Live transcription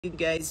You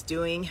guys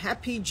doing?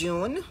 Happy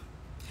June.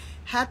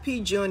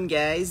 Happy June,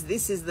 guys.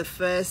 This is the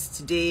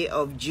first day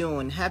of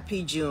June.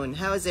 Happy June.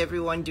 How's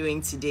everyone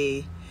doing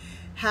today?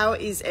 How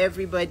is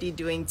everybody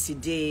doing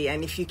today?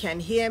 And if you can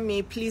hear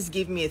me, please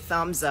give me a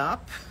thumbs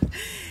up.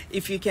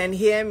 If you can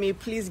hear me,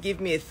 please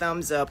give me a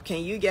thumbs up.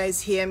 Can you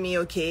guys hear me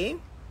okay?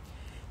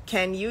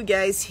 Can you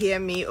guys hear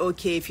me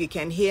okay? If you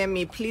can hear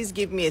me, please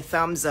give me a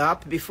thumbs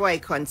up before I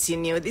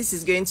continue. This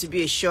is going to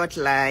be a short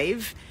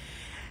live.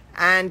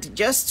 And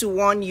just to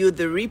warn you,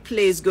 the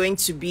replay is going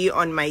to be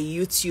on my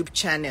YouTube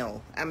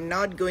channel. I'm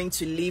not going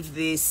to leave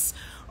this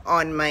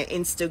on my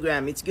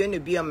Instagram. It's going to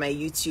be on my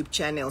YouTube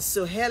channel.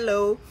 So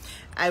hello,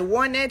 I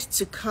wanted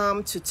to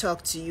come to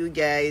talk to you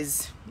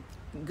guys.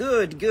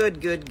 Good.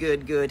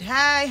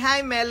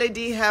 Hi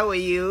Melody, how are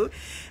you?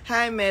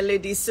 Hi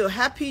Melody. So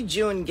happy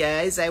June,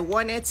 guys. I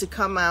wanted to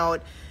come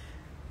out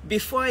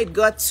before it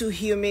got too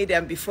humid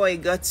and before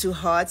it got too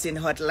hot in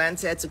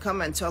Atlanta to come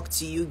and talk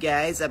to you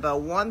guys about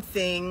one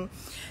thing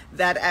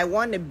that I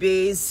want to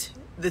base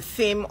the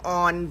theme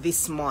on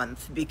this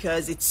month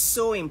because it's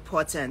so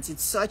important.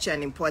 It's such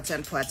an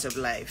important part of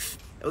life.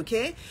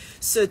 Okay,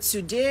 so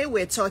today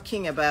we're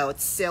talking about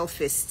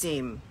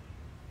self-esteem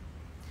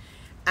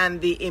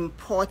and the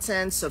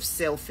importance of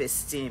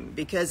self-esteem,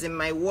 because in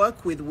my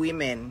work with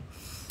women,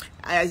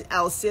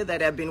 I'll say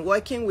that I've been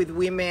working with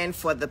women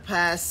for the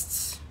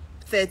past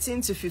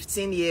 13 to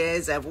 15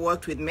 years. I've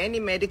worked with many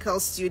medical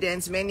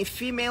students, many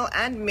female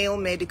and male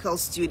medical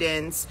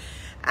students.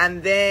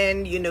 And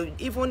then, you know,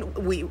 even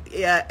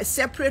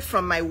separate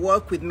from my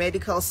work with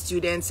medical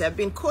students, I've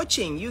been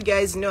coaching. You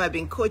guys know I've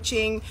been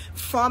coaching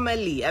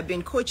formally. I've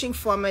been coaching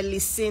formally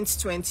since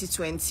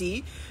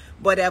 2020,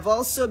 but I've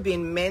also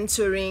been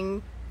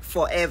mentoring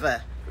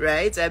forever.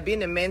 Right? I've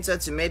been a mentor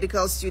to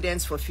medical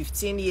students for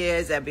 15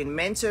 years. I've been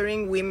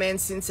mentoring women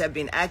since I've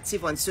been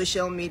active on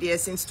social media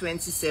since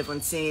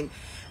 2017.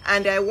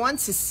 And I want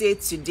to say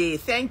today,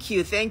 thank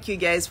you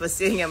guys for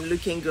saying I'm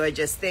looking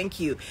gorgeous. Thank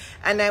you.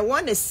 And I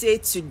want to say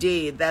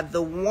today that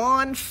the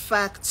one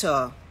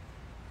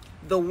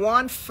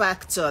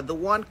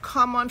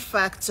common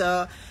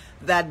factor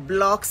that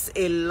blocks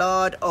a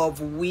lot of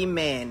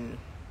women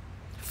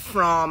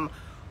from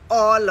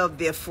all of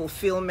their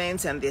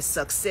fulfillment and their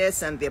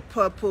success and their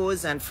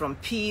purpose and from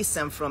peace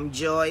and from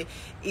joy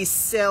is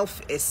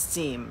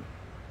self-esteem.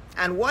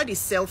 And what is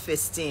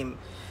self-esteem?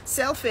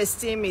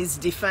 Self-esteem is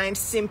defined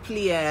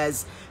simply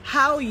as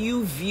how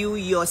you view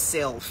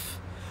yourself.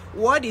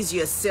 What is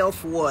your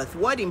self-worth?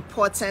 What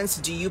importance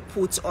do you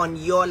put on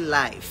your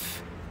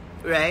life?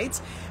 Right?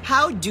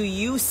 How do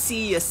you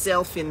see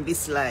yourself in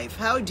this life?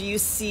 How do you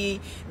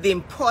see the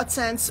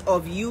importance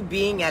of you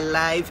being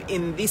alive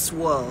in this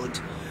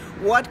world?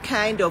 What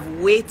kind of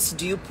weight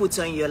do you put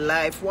on your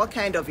life? What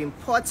kind of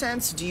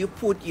importance do you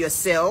put on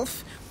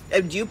yourself?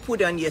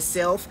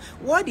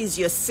 What is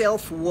your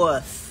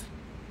self-worth?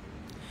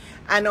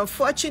 And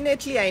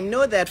unfortunately, I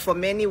know that for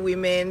many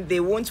women,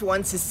 they won't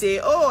want to say,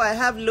 oh, I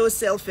have low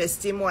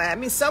self-esteem. Or I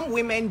mean, some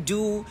women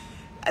do.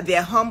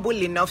 They're humble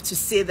enough to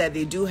say that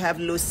they do have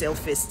low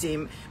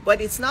self-esteem,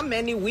 but it's not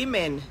many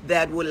women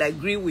that will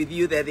agree with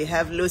you that they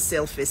have low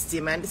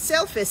self-esteem. And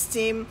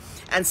self-esteem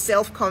and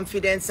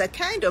self-confidence are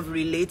kind of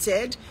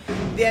related.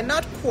 They're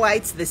not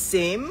quite the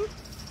same.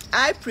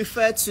 I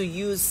prefer to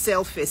use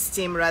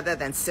self-esteem rather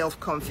than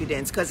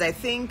self-confidence because I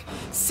think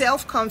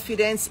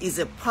self-confidence is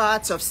a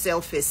part of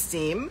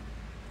self-esteem.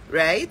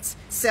 Right?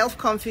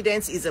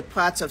 Self-confidence is a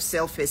part of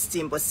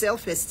self-esteem, but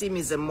self-esteem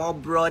is a more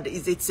broad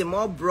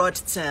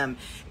term.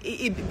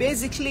 It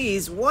basically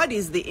is, what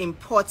is the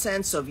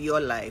importance of your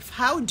life?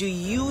 How do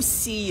you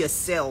see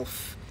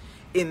yourself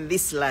in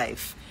this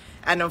life?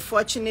 And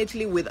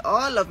unfortunately, with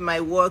all of my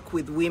work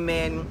with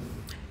women,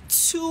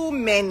 too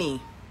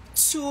many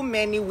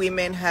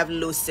women have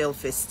low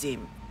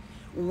self-esteem.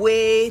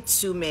 Way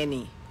too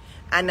many.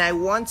 And I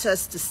want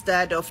us to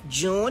start off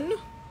June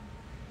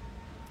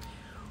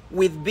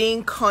with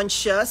being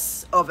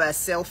conscious of our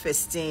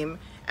self-esteem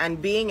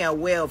and being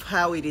aware of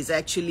how it is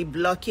actually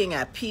blocking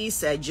our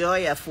peace, our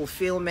joy, our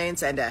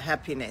fulfillment, and our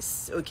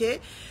happiness,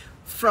 okay?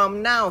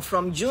 From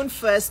June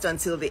 1st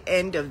until the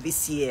end of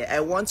this year, I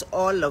want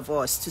all of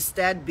us to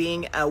start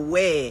being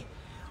aware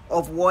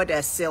of what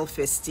our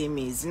self-esteem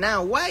is.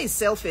 Now, why is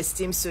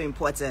self-esteem so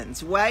important?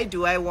 Why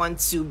do I want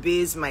to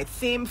base my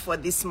theme for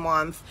this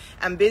month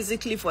and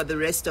basically for the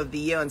rest of the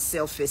year on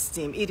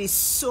self-esteem? It is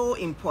so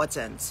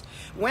important.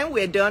 When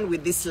we're done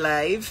with this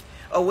live,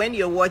 or when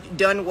you're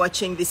done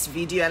watching this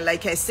video, and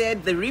like I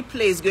said, the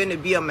replay is going to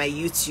be on my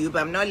YouTube.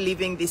 I'm not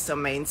leaving this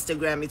on my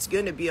Instagram. It's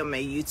going to be on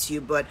my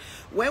YouTube. But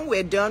when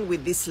we're done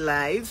with this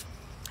live,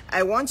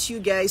 I want you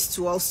guys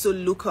to also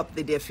look up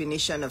the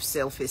definition of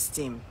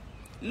self-esteem.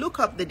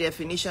 Look up the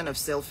definition of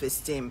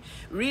self-esteem,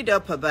 read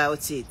up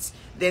about it,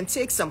 then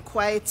take some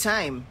quiet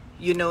time,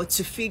 you know,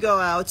 to figure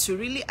out, to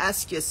really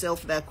ask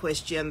yourself that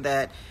question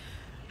that,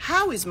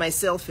 how is my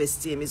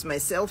self-esteem? Is my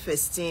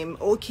self-esteem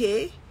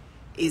okay?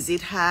 Is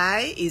it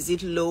high? Is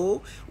it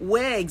low?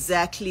 Where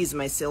exactly is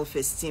my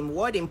self-esteem?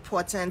 What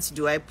importance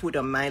do I put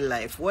on my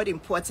life? What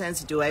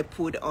importance do I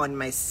put on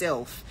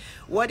myself?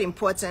 What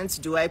importance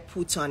do I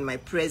put on my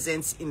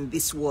presence in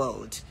this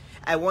world?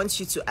 I want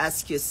you to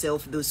ask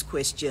yourself those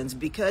questions,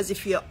 because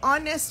if you're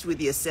honest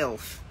with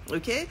yourself,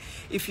 okay?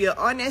 If you're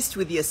honest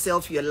with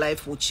yourself, your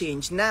life will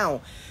change.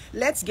 Now,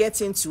 let's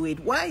get into it.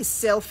 Why is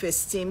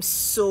self-esteem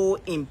so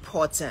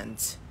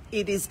important?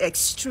 It is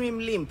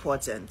extremely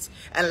important.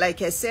 And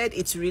like I said,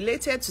 it's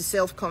related to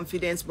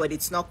self-confidence, but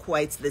it's not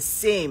quite the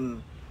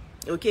same.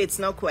 Okay, it's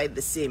not quite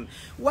the same.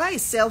 Why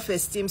is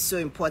self-esteem so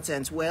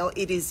important? Well,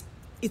 it is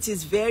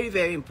very,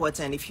 very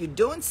important. If you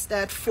don't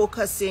start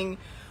focusing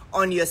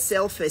on your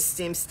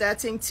self-esteem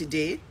starting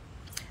today,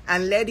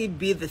 and let it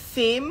be the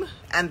theme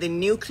and the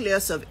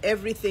nucleus of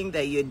everything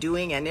that you're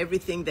doing and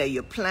everything that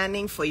you're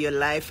planning for your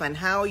life and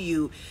how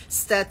you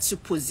start to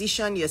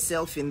position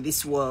yourself in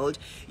this world,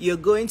 you're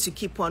going to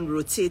keep on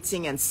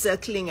rotating and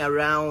circling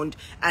around,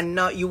 and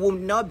you will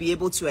not be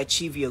able to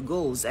achieve your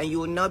goals, and you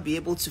will not be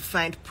able to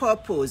find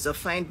purpose or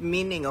find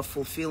meaning or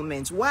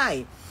fulfillment.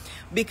 Why?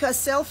 Because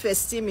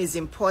self-esteem is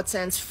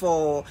important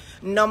for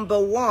number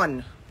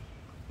one,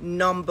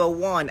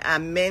 our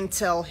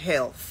mental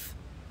health.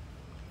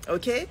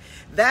 Okay,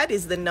 that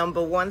is the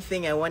number one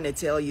thing I want to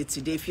tell you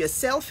today. If your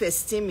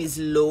self-esteem is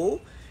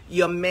low,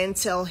 your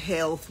mental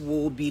health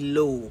will be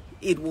low.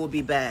 It will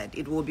be bad.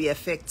 It will be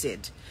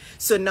affected.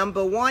 So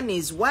number one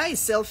is, why is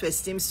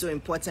self-esteem so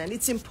important?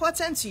 It's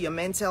important to your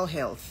mental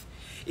health.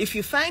 If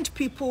you find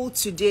people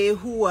today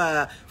who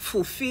are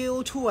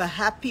fulfilled, who are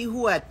happy,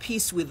 who are at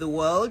peace with the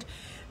world,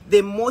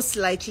 they most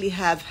likely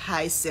have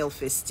high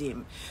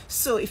self-esteem.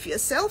 So if your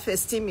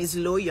self-esteem is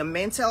low, your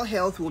mental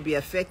health will be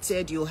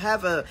affected. You'll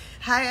have a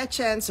higher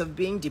chance of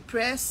being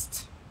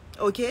depressed,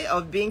 okay,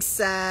 of being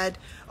sad,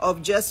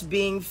 of just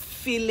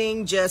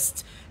feeling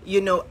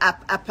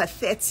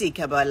apathetic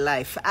about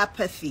life.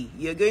 Apathy.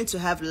 You're going to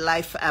have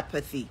life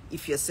apathy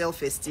if your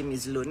self-esteem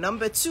is low.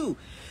 Number two,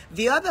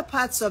 the other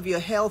parts of your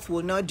health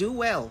will not do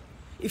well.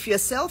 If your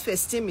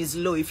self-esteem is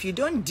low, if you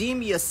don't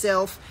deem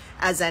yourself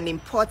as an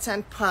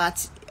important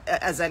part,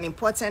 as an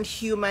important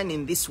human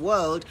in this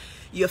world,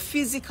 your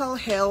physical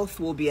health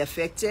will be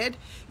affected,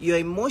 your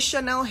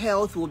emotional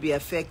health will be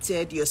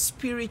affected, your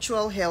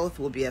spiritual health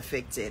will be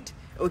affected.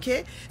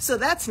 Okay? So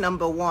that's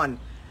number one.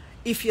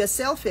 If your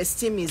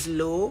self-esteem is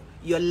low,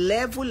 your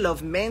level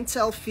of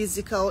mental,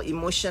 physical,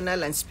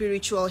 emotional, and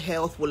spiritual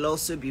health will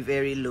also be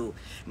very low.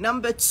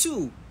 Number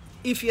two,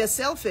 if your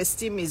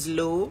self-esteem is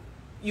low,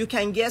 you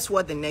can guess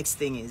what the next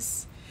thing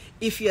is.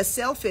 If your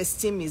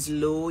self-esteem is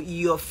low,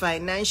 your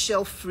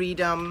financial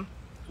freedom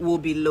will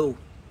be low.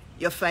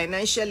 Your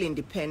financial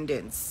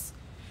independence,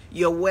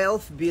 your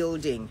wealth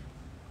building,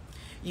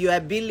 your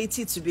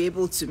ability to be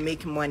able to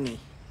make money,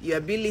 your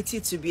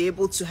ability to be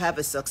able to have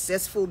a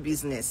successful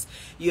business,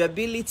 your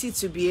ability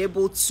to be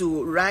able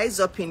to rise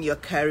up in your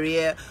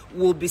career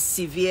will be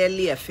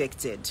severely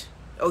affected.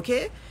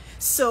 Okay?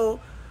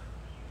 So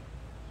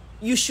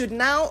you should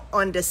now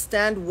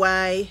understand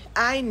why.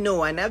 I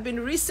know, and I've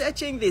been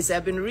researching this,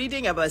 I've been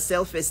reading about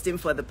self-esteem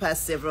for the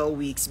past several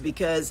weeks,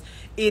 because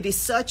it is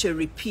such a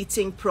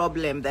repeating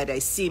problem that I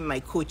see in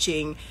my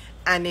coaching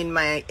and in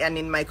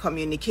my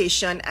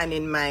communication and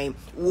in my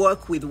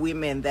work with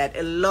women, that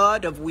a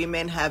lot of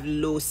women have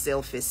low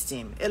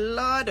self-esteem. A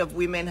lot of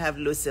women have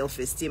low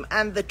self-esteem,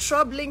 and the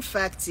troubling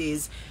fact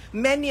is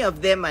many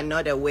of them are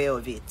not aware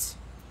of it.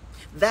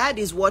 That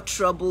is what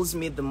troubles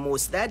me the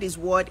most. That is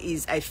what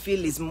I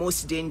feel is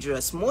most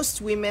dangerous. Most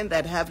women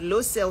that have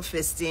low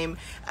self-esteem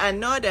are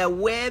not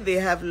aware they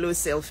have low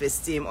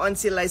self-esteem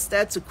until I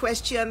start to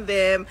question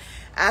them,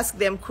 ask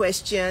them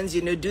questions,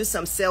 do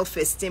some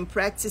self-esteem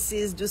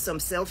practices, do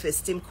some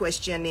self-esteem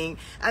questioning.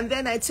 And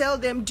then I tell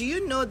them, do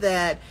you know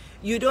that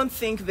you don't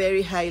think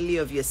very highly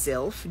of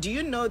yourself? Do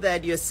you know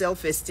that your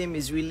self-esteem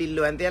is really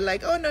low? And they're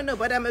like, oh, no,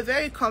 but I'm a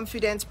very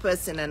confident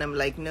person. And I'm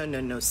like,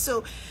 no.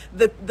 So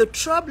the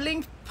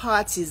troubling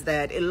part is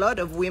that a lot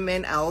of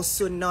women are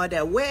also not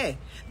aware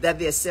that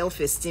their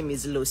self-esteem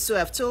is low. So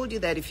I've told you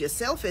that if your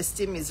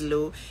self-esteem is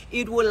low,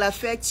 it will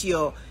affect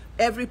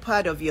every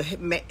part of your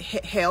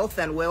health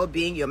and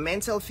well-being, your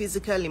mental,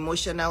 physical,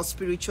 emotional,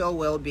 spiritual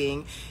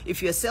well-being.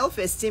 If your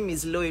self-esteem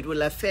is low, it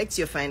will affect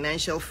your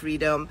financial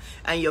freedom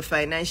and your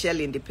financial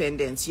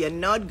independence. You're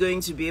not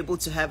going to be able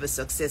to have a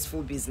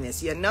successful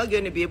business. You're not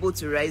going to be able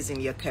to rise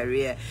in your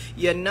career.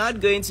 You're not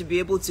going to be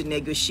able to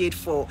negotiate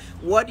for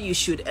what you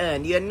should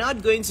earn. You're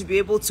not going to be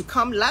able to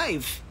come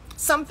live.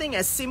 Something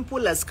as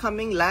simple as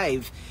coming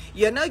live.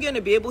 You're not going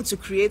to be able to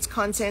create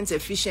content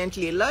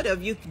efficiently. A lot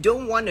of you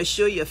don't want to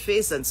show your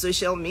face on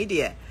social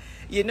media.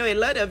 A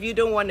lot of you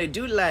don't want to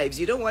do lives.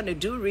 You don't want to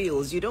do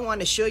reels. You don't want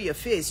to show your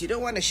face. You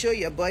don't want to show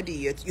your body.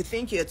 You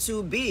think you're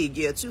too big.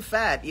 You're too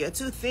fat. You're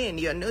too thin.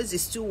 Your nose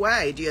is too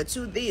wide. You're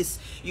too this.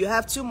 You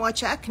have too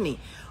much acne.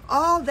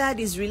 All that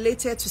is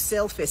related to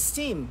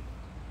self-esteem.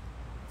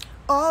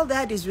 all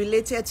that is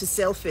related to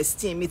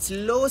self-esteem. It's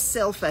low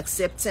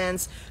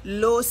self-acceptance,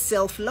 low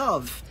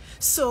self-love.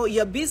 So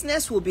your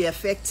business will be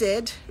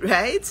affected,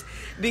 right?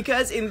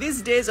 Because in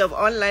these days of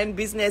online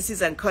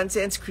businesses and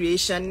content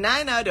creation,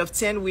 9 out of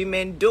 10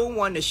 women don't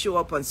want to show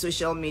up on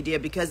social media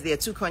because they're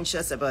too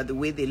conscious about the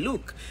way they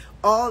look.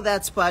 All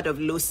that's part of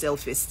low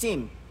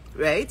self-esteem,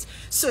 right?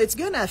 So it's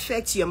going to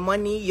affect your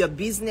money, your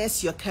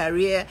business, your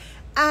career,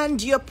 and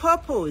your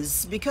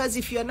purpose. Because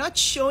if you're not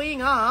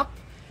showing up,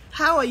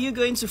 how are you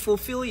going to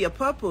fulfill your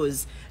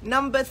purpose?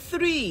 Number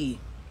three,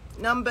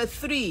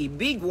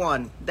 big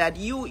one that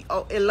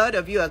a lot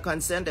of you are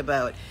concerned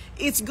about.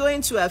 It's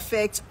going to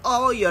affect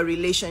all your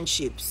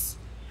relationships.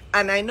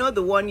 And I know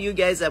the one you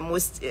guys are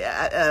most,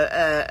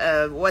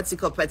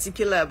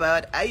 particular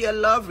about are your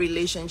love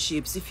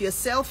relationships. If your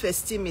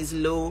self-esteem is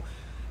low,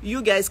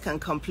 you guys can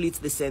complete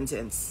the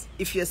sentence.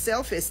 If your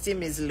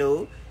self-esteem is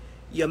low,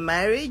 your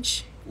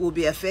marriage will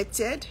be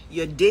affected,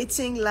 your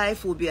dating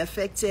life will be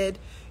affected,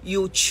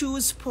 you'll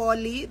choose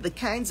poorly the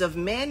kinds of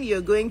men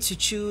you're going to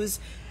choose.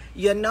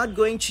 You're not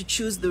going to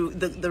choose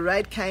the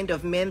right kind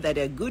of men that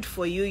are good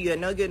for you. You're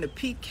not going to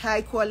pick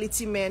high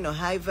quality men or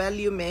high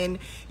value men.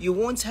 You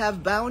won't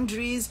have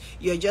boundaries.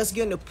 You're just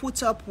going to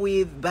put up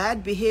with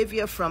bad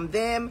behavior from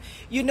them.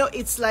 You know,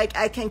 it's like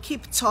I can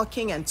keep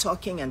talking and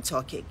talking and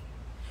talking.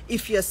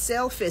 If your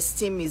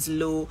self-esteem is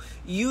low,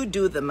 you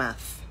do the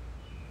math.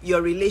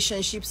 Your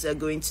relationships are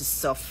going to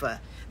suffer.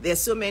 There's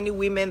so many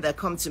women that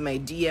come to my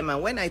DM,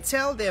 and when I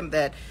tell them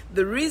that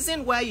the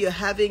reason why you're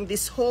having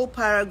this whole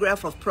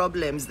paragraph of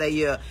problems that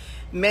you're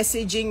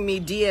messaging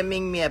me,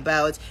 DMing me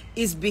about,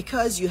 is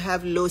because you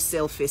have low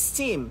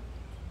self-esteem.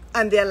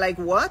 And they're like,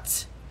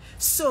 what?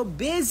 So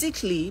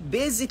basically,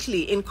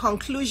 in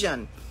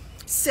conclusion,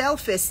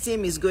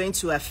 self-esteem is going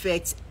to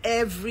affect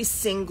every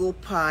single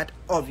part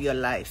of your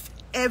life.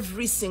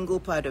 Every single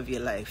part of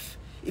your life.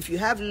 If you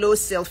have low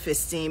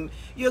self-esteem,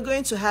 you're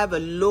going to have a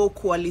low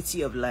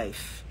quality of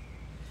life.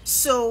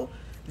 So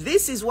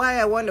this is why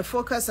I want to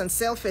focus on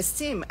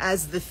self-esteem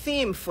as the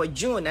theme for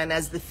June and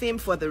as the theme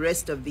for the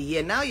rest of the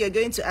year. Now you're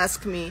going to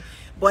ask me,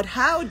 but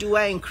how do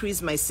I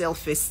increase my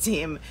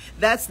self-esteem?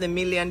 That's the $1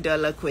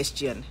 million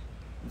question.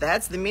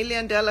 That's the $1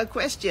 million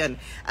question.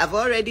 I've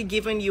already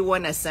given you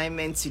one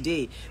assignment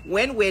today.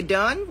 When you're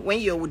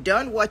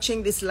done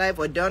watching this live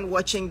or done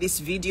watching this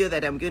video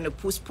that I'm going to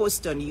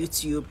post on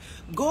YouTube,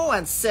 go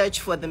and search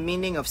for the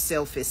meaning of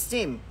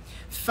self-esteem.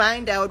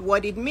 Find out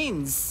what it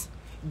means.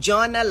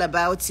 Journal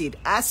about it.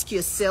 Ask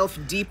yourself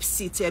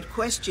deep-seated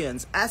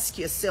questions. Ask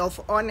yourself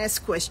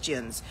honest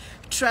questions.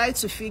 Try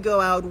to figure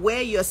out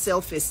where your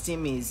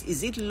self-esteem is.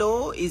 Is it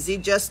low? Is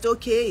it just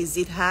okay? Is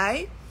it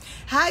high?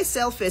 High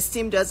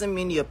self-esteem doesn't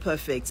mean you're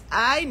perfect.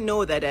 I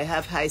know that I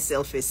have high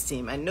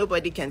self-esteem and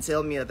nobody can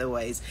tell me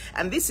otherwise.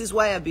 And this is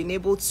why I've been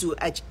able to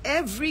achieve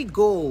every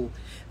goal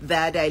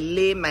that I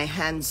lay my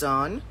hands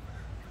on.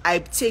 I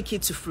take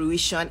it to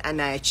fruition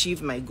and I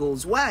achieve my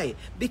goals. Why?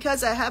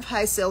 Because I have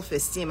high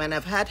self-esteem and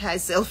I've had high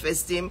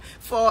self-esteem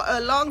for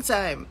a long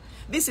time.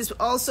 This is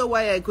also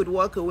why I could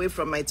walk away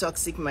from my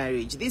toxic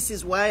marriage. This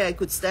is why I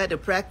could start a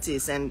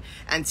practice and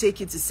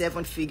take it to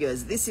 7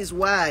 figures. This is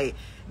why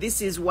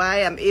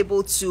I'm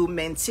able to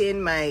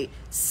maintain my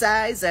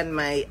size and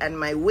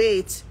my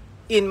weight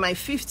in my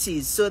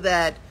 50s so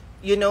that,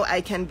 you know,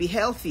 I can be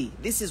healthy.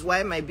 This is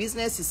why my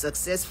business is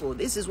successful.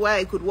 This is why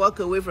I could walk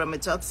away from a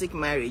toxic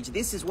marriage.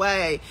 This is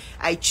why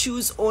I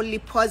choose only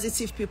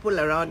positive people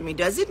around me.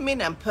 Does it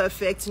mean I'm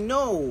perfect?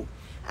 No,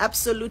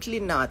 absolutely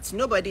not.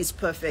 Nobody is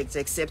perfect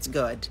except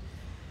God.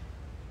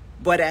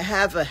 But I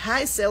have a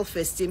high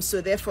self-esteem,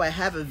 so therefore I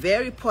have a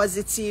very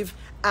positive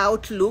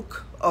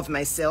outlook of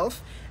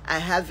myself. I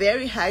have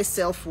very high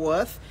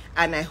self-worth,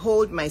 and I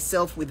hold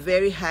myself with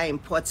very high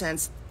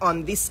importance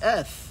on this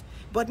earth.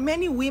 But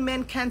many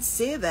women can't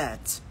say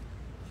that.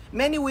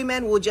 Many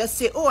women will just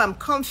say, oh, I'm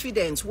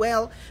confident.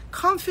 Well,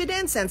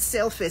 confidence and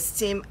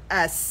self-esteem,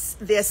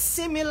 they're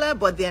similar,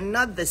 but they're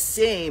not the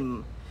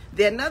same.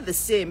 They're not the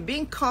same.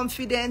 Being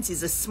confident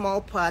is a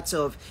small part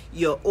of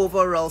your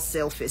overall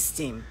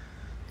self-esteem.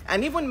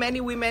 And even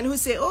many women who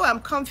say, oh, I'm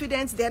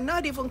confident, they're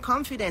not even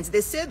confident. They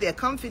say they're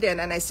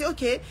confident. And I say,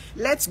 okay,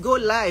 let's go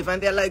live.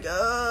 And they're like,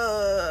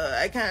 oh,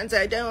 I can't,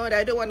 I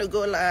don't want to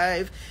go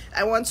live.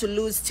 I want to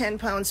lose 10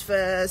 pounds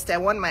first. I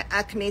want my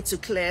acne to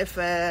clear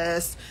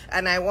first.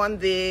 And I want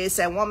this.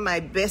 I want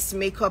my best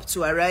makeup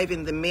to arrive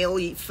in the mail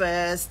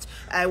first.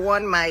 I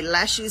want my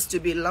lashes to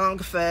be long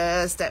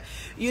first.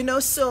 You know,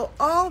 so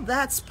all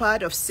that's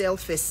part of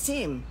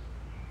self-esteem.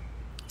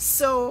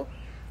 So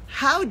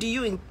how do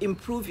you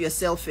improve your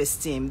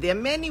self-esteem? There are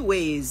many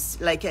ways.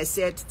 Like I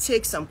said,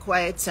 take some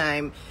quiet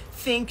time,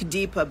 think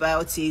deep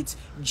about it,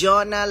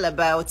 journal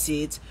about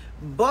it.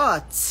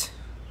 But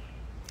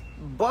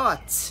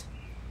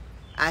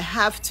I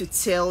have to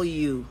tell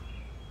you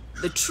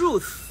the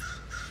truth.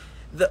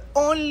 The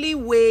only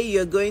way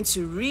you're going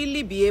to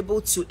really be able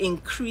to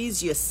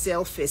increase your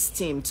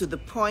self-esteem to the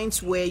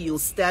point where you'll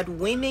start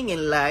winning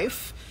in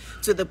life,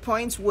 to the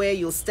point where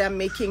you'll start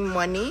making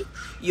money,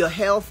 your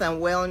health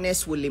and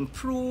wellness will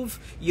improve,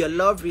 your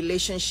love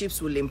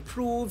relationships will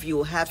improve,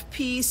 you'll have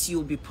peace,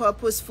 you'll be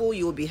purposeful,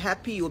 you'll be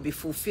happy, you'll be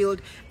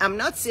fulfilled. I'm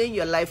not saying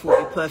your life will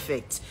be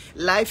perfect.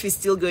 Life is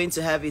still going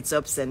to have its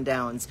ups and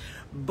downs.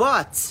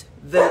 But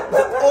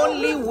the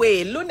only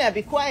way, Luna,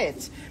 be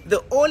quiet.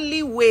 The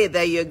only way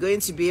that you're going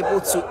to be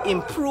able to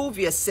improve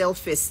your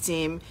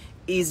self-esteem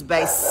is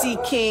by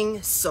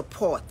seeking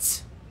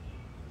support,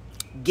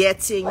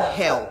 getting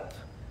help.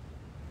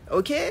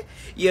 Okay?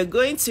 You're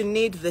going to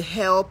need the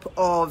help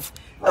of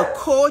a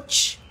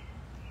coach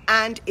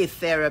and a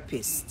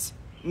therapist.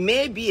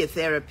 Maybe a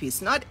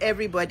therapist. Not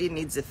everybody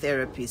needs a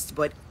therapist,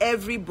 but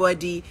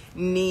everybody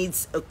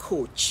needs a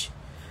coach.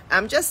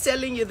 I'm just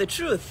telling you the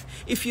truth.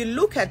 If you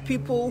look at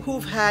people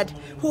who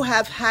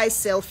have high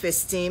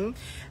self-esteem,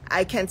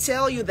 I can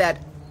tell you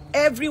that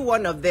every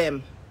one of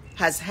them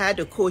has had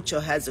a coach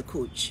or has a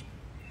coach.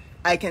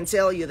 I can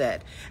tell you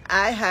that.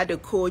 I had a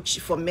coach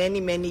for many,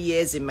 many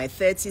years in my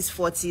 30s,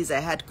 40s.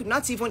 I had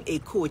not even a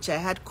coach. I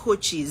had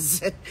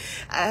coaches.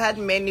 I had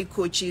many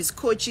coaches,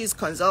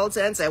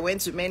 consultants. I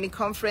went to many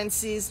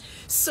conferences.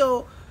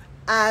 So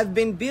I've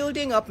been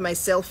building up my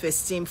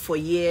self-esteem for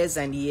years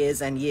and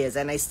years and years,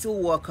 and I still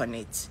work on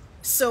it.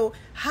 So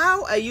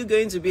how are you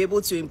going to be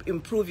able to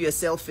improve your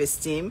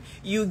self-esteem?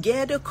 You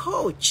get a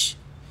coach.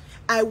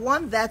 I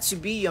want that to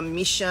be your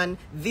mission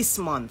this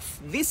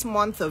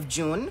month of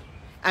June.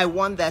 I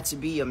want that to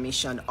be your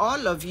mission.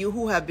 All of you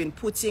who have been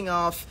putting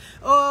off,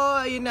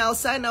 oh, I'll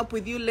sign up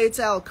with you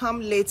later, I'll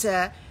come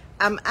later.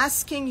 I'm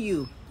asking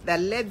you that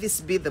let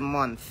this be the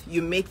month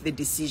you make the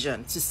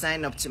decision to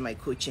sign up to my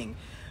coaching.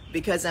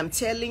 Because I'm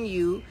telling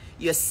you,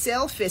 your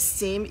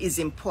self-esteem is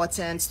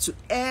important to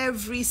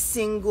every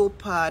single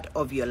part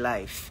of your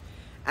life.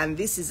 And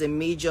this is a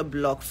major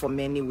block for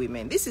many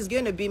women. This is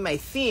going to be my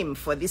theme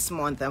for this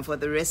month and for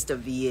the rest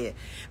of the year.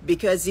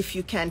 Because if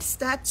you can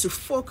start to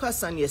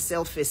focus on your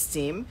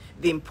self-esteem,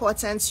 the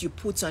importance you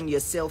put on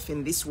yourself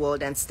in this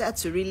world, and start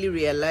to really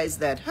realize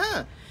that,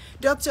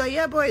 Dr.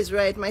 IYABO is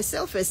right, my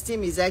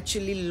self-esteem is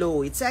actually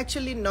low. It's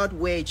actually not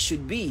where it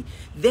should be.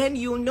 Then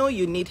you'll know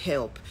you need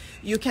help.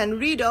 You can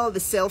read all the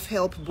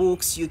self-help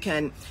books. You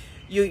can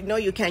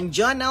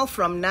journal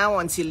from now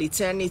until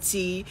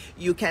eternity.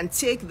 You can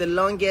take the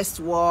longest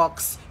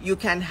walks. You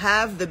can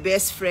have the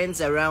best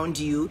friends around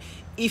you.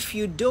 If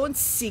you don't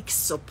seek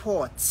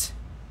support,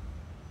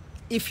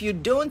 to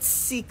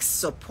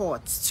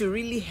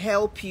really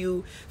help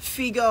you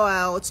figure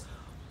out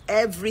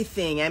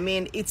everything, I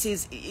mean, it's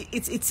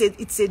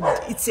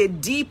a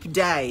deep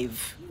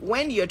dive.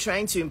 When you're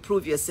trying to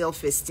improve your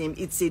self-esteem,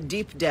 it's a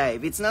deep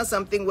dive. It's not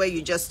something where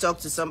you just talk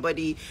to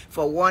somebody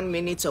for 1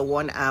 minute or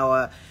 1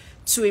 hour.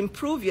 To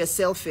improve your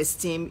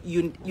self-esteem,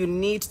 you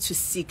need to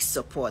seek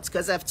support,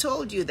 because I've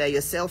told you that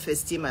your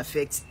self-esteem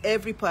affects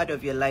every part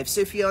of your life.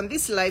 So if you're on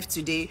this live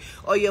today,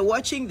 or you're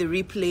watching the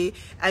replay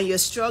and you're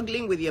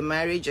struggling with your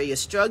marriage, or you're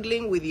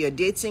struggling with your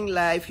dating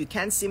life, you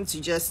can't seem to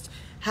just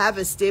have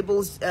a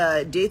stable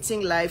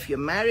dating life, your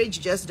marriage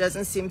just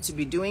doesn't seem to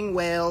be doing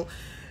well,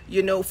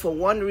 for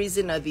one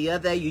reason or the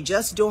other, you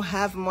just don't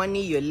have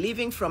money, you're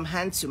living from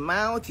hand to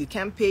mouth, you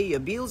can't pay your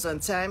bills on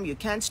time, you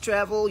can't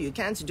travel, you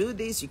can't do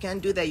this, you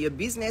can't do that, your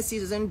business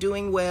isn't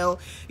doing well,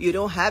 you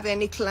don't have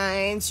any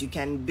clients, you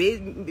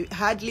can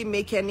hardly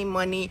make any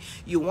money,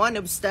 you want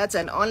to start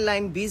an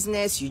online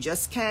business, you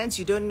just can't,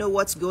 you don't know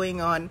what's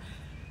going on.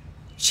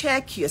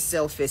 Check your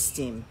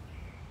self-esteem.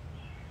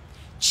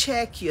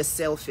 Check your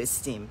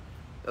self-esteem.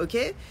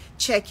 Okay?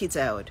 Check it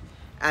out.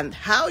 And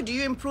how do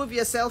you improve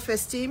your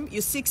self-esteem?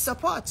 You seek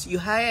support. You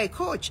hire a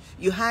coach.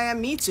 You hire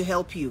me to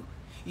help you.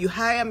 You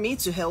hire me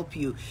to help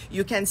you.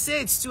 You can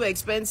say it's too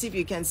expensive.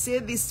 You can say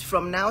this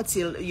from now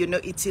till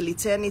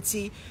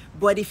eternity.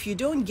 But if you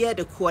don't get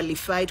a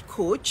qualified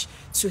coach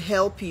to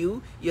help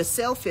you, your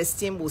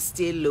self-esteem will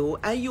stay low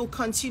and you'll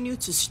continue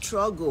to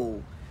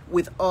struggle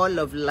with all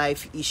of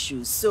life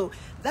issues. So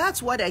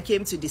that's what I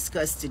came to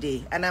discuss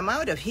today. And I'm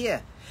out of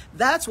here.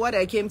 That's what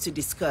I came to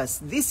discuss.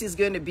 This is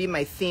going to be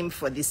my theme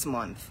for this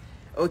month.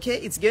 Okay,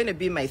 it's going to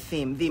be my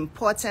theme, the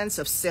importance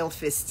of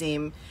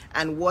self-esteem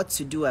and what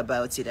to do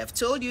about it. I've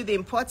told you the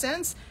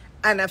importance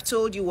and I've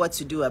told you what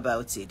to do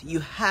about it. You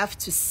have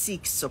to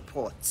seek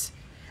support,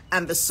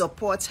 and the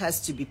support has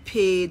to be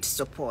paid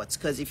support,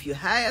 because if you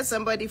hire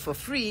somebody for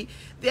free,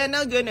 they're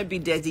not going to be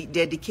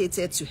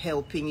dedicated to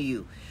helping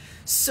you.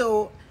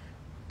 So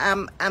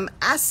I'm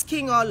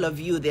asking all of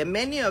you, there are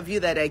many of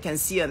you that I can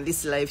see on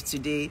this live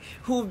today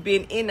who've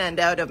been in and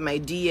out of my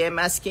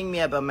DM asking me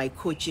about my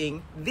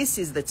coaching. This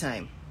is the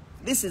time.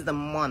 This is the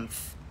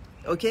month.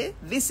 Okay?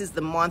 This is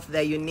the month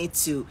that you need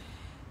to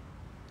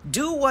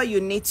do what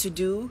you need to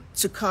do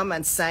to come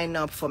and sign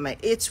up for my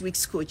 8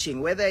 weeks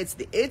coaching. Whether it's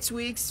the 8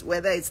 weeks,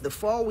 whether it's the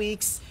 4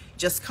 weeks,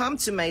 just come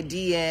to my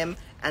DM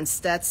and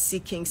start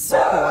seeking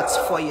support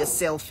for your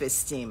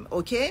self-esteem.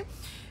 Okay?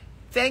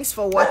 Thanks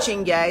for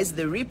watching, guys.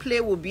 The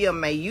replay will be on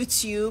my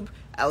YouTube.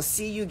 I'll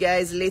see you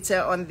guys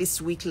later on this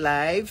week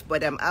live,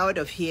 but I'm out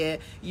of here.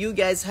 You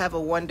guys have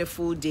a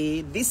wonderful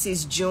day. This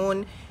is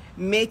June.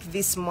 Make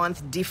this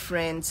month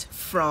different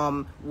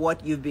from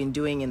what you've been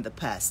doing in the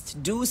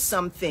past. Do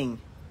something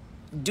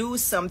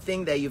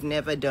that you've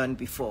never done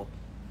before.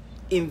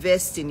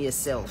 Invest in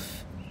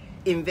yourself.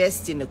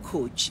 Invest in a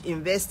coach.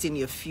 Invest in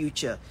your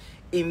future.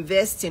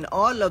 Invest in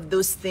all of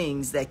those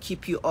things that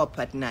keep you up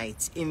at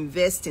night.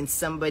 Invest in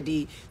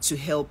somebody to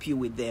help you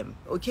with them.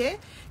 Okay?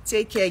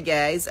 Take care,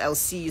 guys. I'll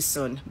see you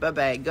soon.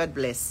 Bye-bye. God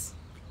bless.